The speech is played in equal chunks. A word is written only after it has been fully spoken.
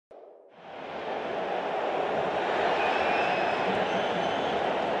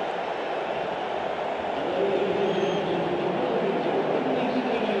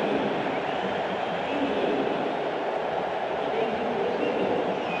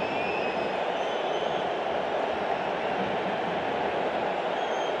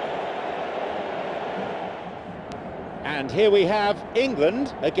And here we have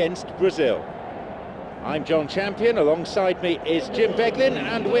England against Brazil. I'm John Champion, alongside me is Jim Beglin,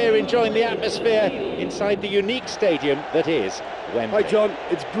 and we're enjoying the atmosphere inside the unique stadium that is Wembley. Hi John,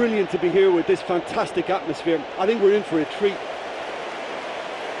 it's brilliant to be here with this fantastic atmosphere. I think we're in for a treat.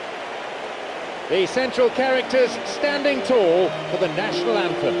 The central characters standing tall for the national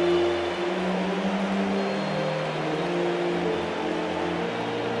anthem.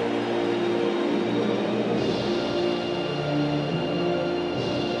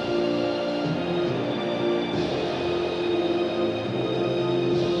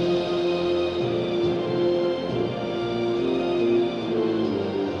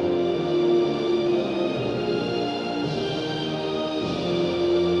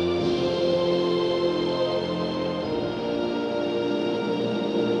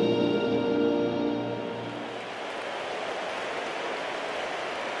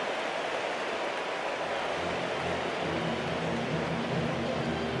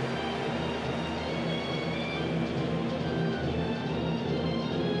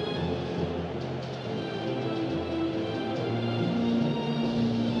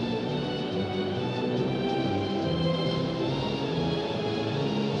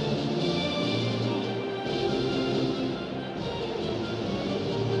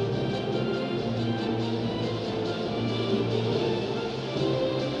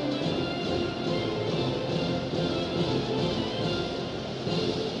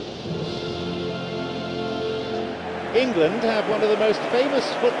 England have one of the most famous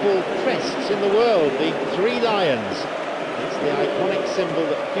football crests in the world, the Three Lions. It's the iconic symbol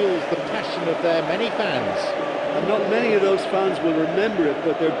that fuels the passion of their many fans. And not many of those fans will remember it,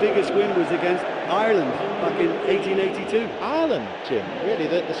 but their biggest win was against Ireland back in 1882. Ireland, Jim, really,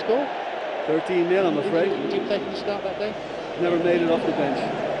 the score? 13-0, I'm afraid. Did you play from the start that day? Never made it off the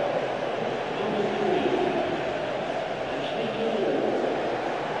bench.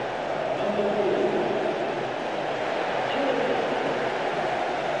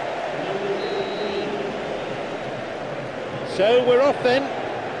 So we're off then.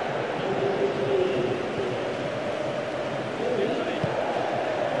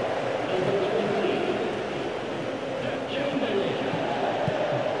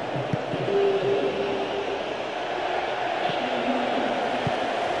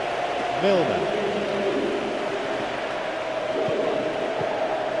 Milner.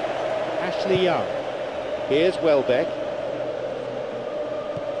 Ashley Young. Here's Welbeck.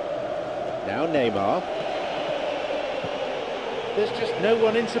 Now Neymar. There's just no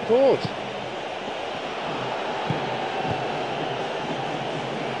one in support.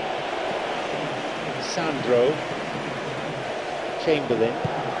 Sandro. Chamberlain.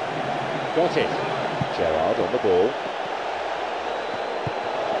 Got it. Gerrard on the ball.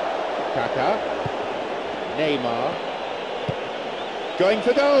 Kaka. Neymar. Going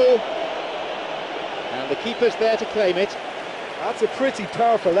for goal. And the keeper's there to claim it. That's a pretty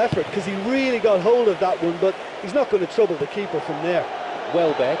powerful effort, because he really got hold of that one, but he's not going to trouble the keeper from there.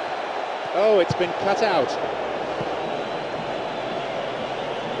 Welbeck. Oh, it's been cut out.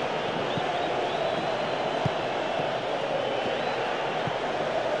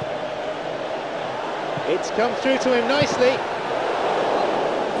 It's come through to him nicely.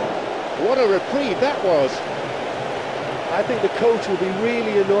 What a reprieve that was. I think the coach will be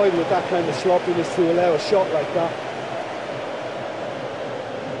really annoyed with that kind of sloppiness to allow a shot like that.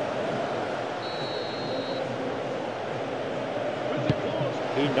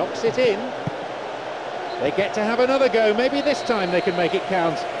 He knocks it in. They get to have another go. Maybe this time they can make it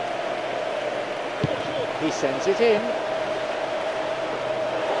count. He sends it in.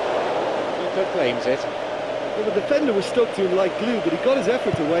 Keeper claims it. Well, the defender was stuck to him like glue, but he got his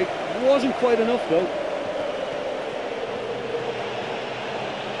effort away. It wasn't quite enough, though.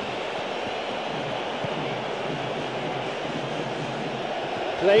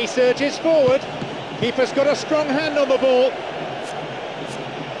 Play surges forward. Keeper's got a strong hand on the ball.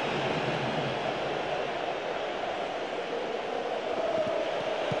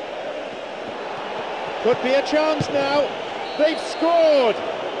 Could be a chance now. They've scored.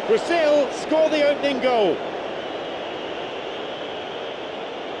 Brazil score the opening goal.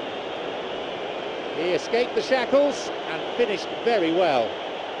 He escaped the shackles and finished very well.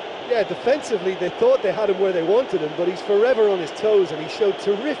 Yeah, defensively they thought they had him where they wanted him, but he's forever on his toes, and he showed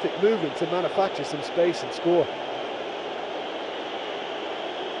terrific movement to manufacture some space and score.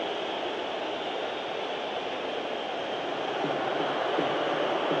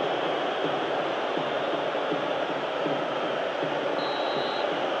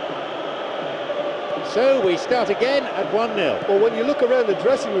 So we start again at 1-0. Well, when you look around the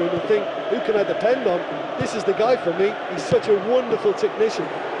dressing room and think, who can I depend on? This is the guy for me. He's such a wonderful technician.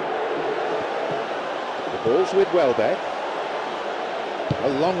 The ball's with Welbeck. A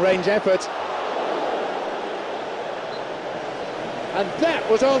long-range effort. And that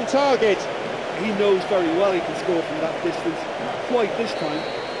was on target. He knows very well he can score from that distance. Not quite this time.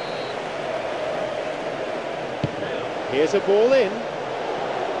 Here's a ball in.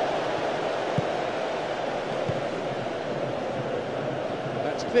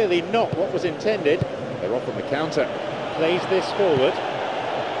 That's clearly not what was intended. They're off on the counter. Plays this forward.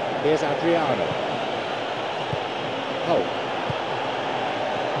 Here's Adriano. Oh.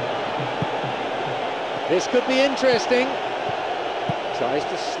 This could be interesting. Tries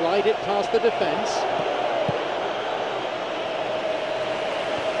to slide it past the defence.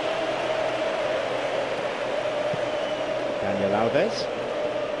 Daniel Alves.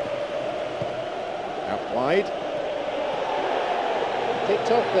 Out wide.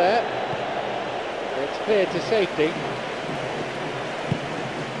 Picked off there. It's cleared to safety.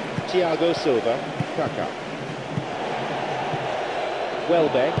 Thiago Silva. Xach.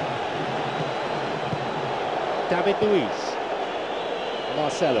 Welbeck. David Luiz.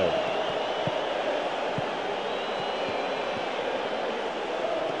 Marcelo.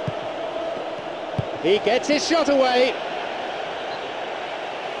 He gets his shot away.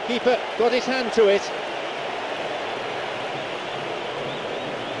 Keeper got his hand to it.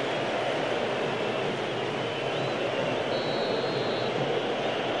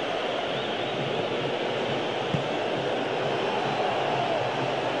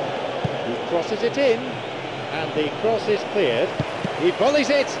 He crosses it in, and the cross is cleared. He volleys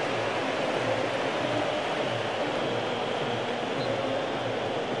it.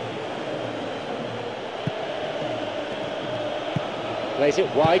 Plays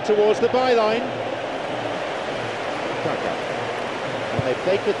it wide towards the byline. And they've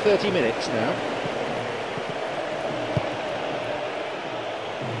played for 30 minutes now.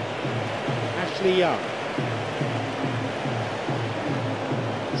 Ashley Young.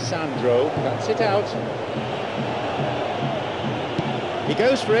 Sandro cuts it out. He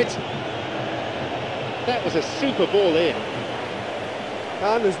goes for it. That was a super ball in.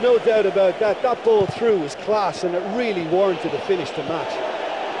 And there's no doubt about that. That ball through was class, and it really warranted a finish to match.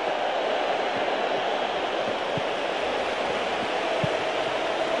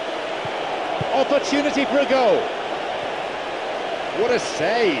 Opportunity for a goal. What a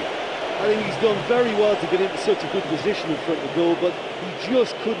save. I think he's done very well to get into such a good position in front of the goal, but he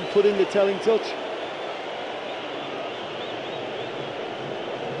just couldn't put in the telling touch.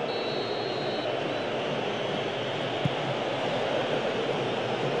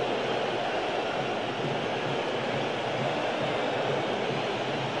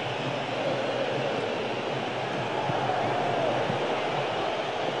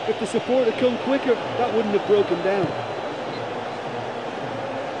 If the support had come quicker, that wouldn't have broken down.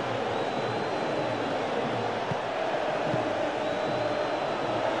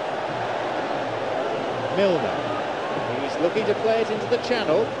 Milner. He's looking to play it into the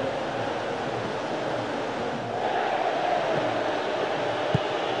channel.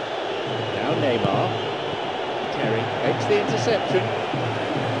 Now Neymar. Terry makes the interception.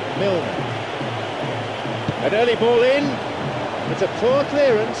 Milner. An early ball in. It's a poor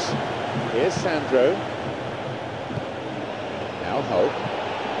clearance. Here's Sandro. Now Hulk.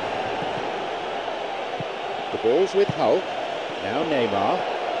 The ball's with Hulk. Now Neymar.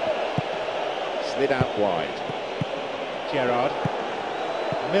 Slid out wide. Gerrard.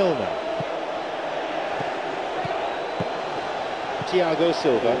 Milner. Thiago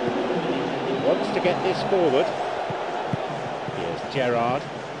Silva wants to get this forward. Here's Gerrard.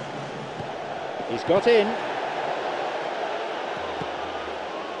 He's got in.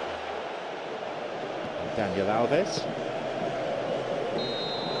 Daniel Alves.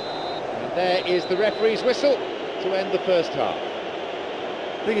 And there is the referee's whistle to end the first half.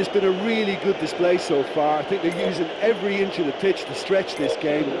 I think it's been a really good display so far. I think they're using every inch of the pitch to stretch this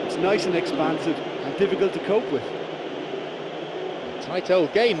game. It's nice and expansive and difficult to cope with. A tight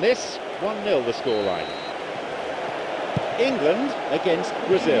old game this, 1-0 the scoreline. England against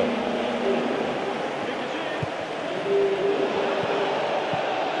Brazil.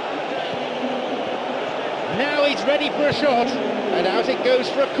 Now he's ready for a shot, and out it goes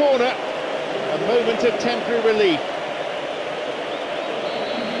for a corner. A moment of temporary relief.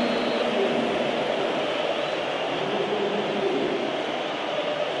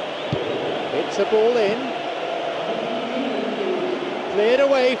 It's a ball in. Cleared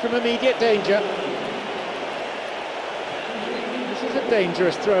away from immediate danger. This is a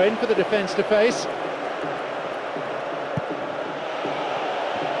dangerous throw-in for the defence to face.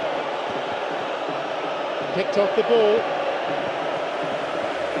 picked off the ball.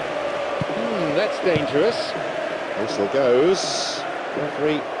 That's dangerous. Whistle goes.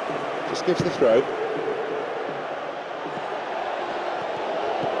 Referee just gives the throw.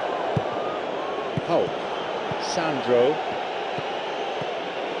 Hulk, Sandro.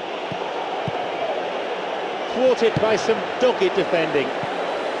 Thwarted by some dogged defending.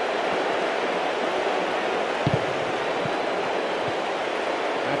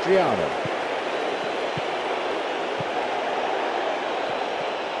 Adriano.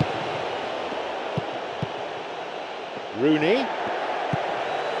 Rooney.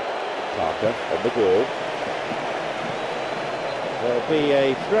 Parker on the ball. There'll be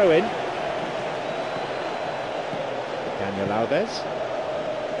a throw-in. Daniel Alves.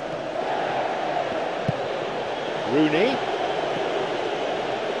 Rooney.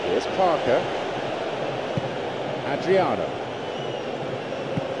 Here's Parker. Adriano.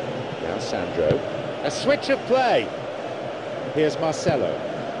 Now Sandro. A switch of play. Here's Marcelo.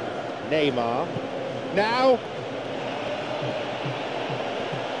 Neymar. Now.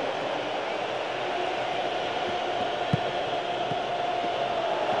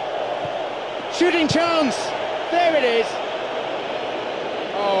 Shooting chance! There it is!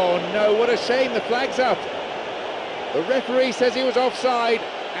 Oh no, what a shame, the flag's up. The referee says he was offside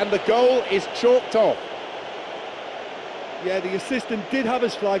and the goal is chalked off. Yeah, the assistant did have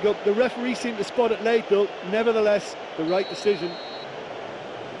his flag up. The referee seemed to spot it late though. Nevertheless, the right decision.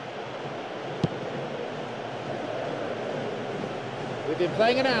 We've been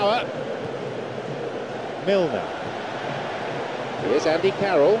playing an hour. Milner. Here's Andy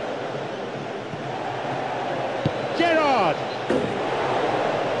Carroll. Gerrard!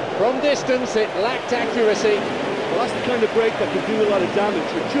 From distance, it lacked accuracy. Well, that's the kind of break that can do a lot of damage.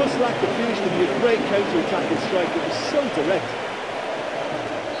 It just lacked the finish to be a great counter-attacking strike. It was so direct.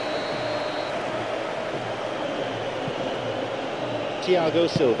 Thiago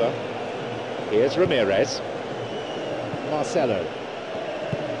Silva. Here's Ramirez. Marcelo.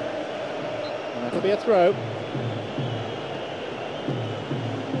 And that'll be a throw.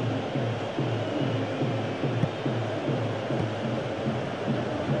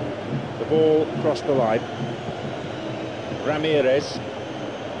 The ball crossed the line. Ramirez.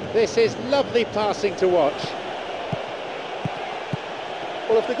 This is lovely passing to watch.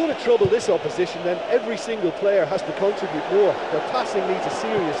 Well, if they're going to trouble this opposition, then every single player has to contribute more. Their passing needs a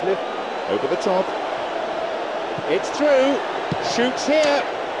serious lift. Over the top. It's through. Shoots here.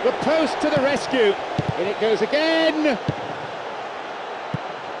 The post to the rescue. In it goes again.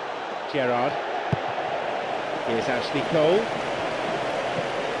 Gerrard. Here's Ashley Cole.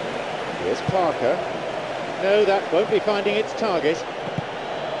 Here's Parker. No, that won't be finding its target.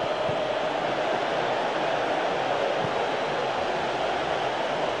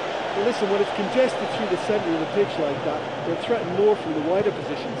 Well, listen, when it's congested through the centre of the pitch like that, they're threatened more from the wider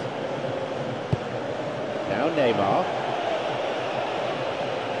positions. Now Neymar.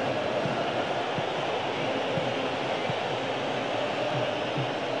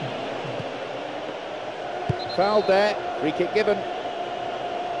 Fouled there, free kick given.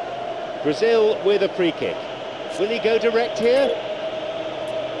 Brazil with a free kick. Will he go direct here?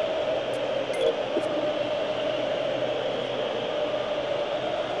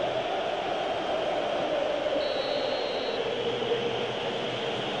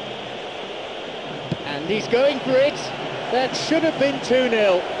 And he's going for it. That should have been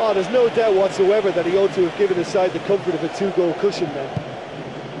 2-0. Oh, there's no doubt whatsoever that he ought to have given his side the comfort of a two-goal cushion then.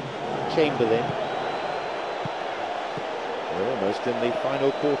 Chamberlain. We're almost in the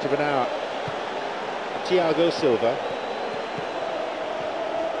final quarter of an hour. Thiago Silva.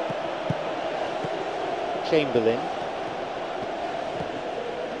 Chamberlain.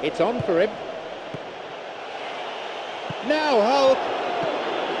 It's on for him. Now Hulk.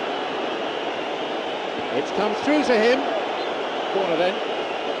 It's come through to him. Corner then.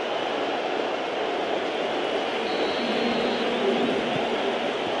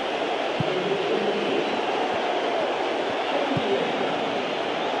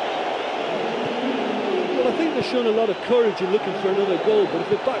 Well, I think they've shown a lot of courage in looking for another goal, but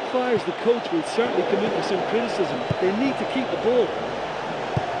if it backfires, the coach will certainly come in for some criticism. They need to keep the ball.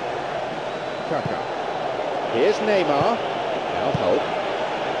 Kaka. Here's Neymar. Now Hulk.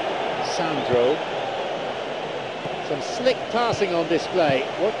 Sandro. Some slick passing on display.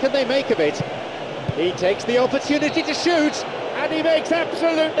 What can they make of it? He takes the opportunity to shoot, and he makes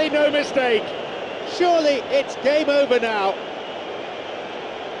absolutely no mistake. Surely it's game over now.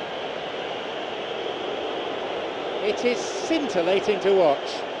 It is scintillating to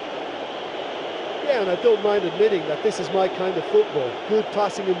watch. Yeah, and I don't mind admitting that this is my kind of football. Good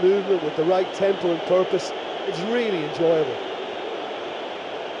passing and movement with the right tempo and purpose. It's really enjoyable.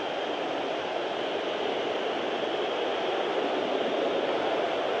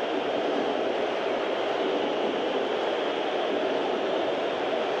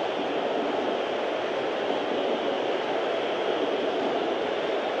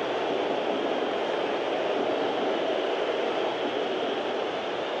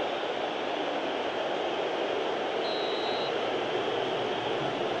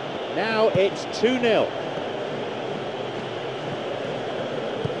 Now it's 2-0.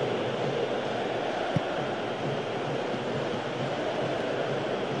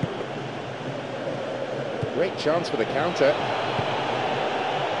 Great chance for the counter.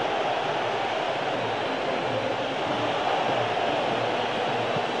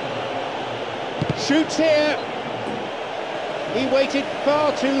 Shoots here. He waited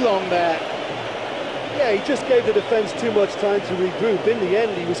far too long there. Yeah, he just gave the defence too much time to regroup. In the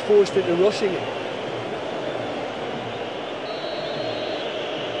end, he was forced into rushing it.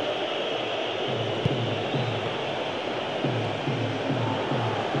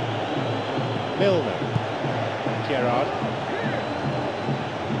 Milner. Gerrard.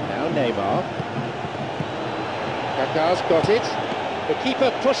 Now Neymar. Kaká's got it. The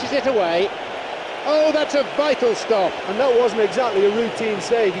keeper pushes it away. Oh, that's a vital stop. And that wasn't exactly a routine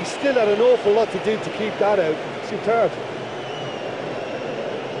save. He still had an awful lot to do to keep that out. Superb.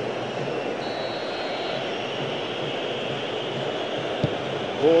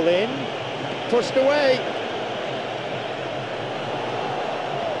 Ball in. Pushed away.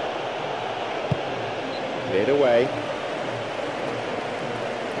 Cleared away.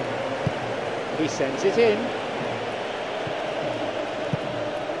 He sends it in.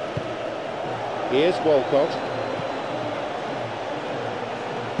 Here's Walcott.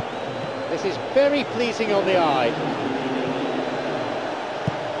 This is very pleasing on the eye.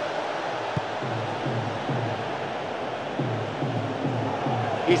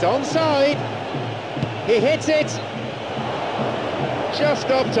 He's onside. He hits it. Just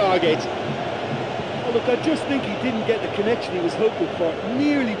off target. Oh, look, I just think he didn't get the connection he was hoping for.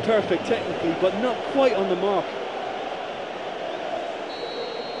 Nearly perfect technically, but not quite on the mark.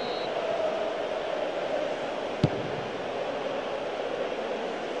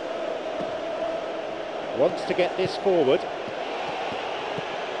 Wants to get this forward.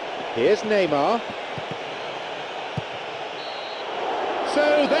 Here's Neymar.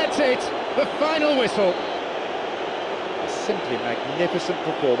 So that's it, the final whistle. A simply magnificent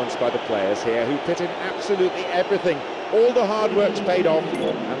performance by the players here, who put in absolutely everything. All the hard work's paid off,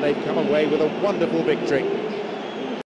 and they've come away with a wonderful victory.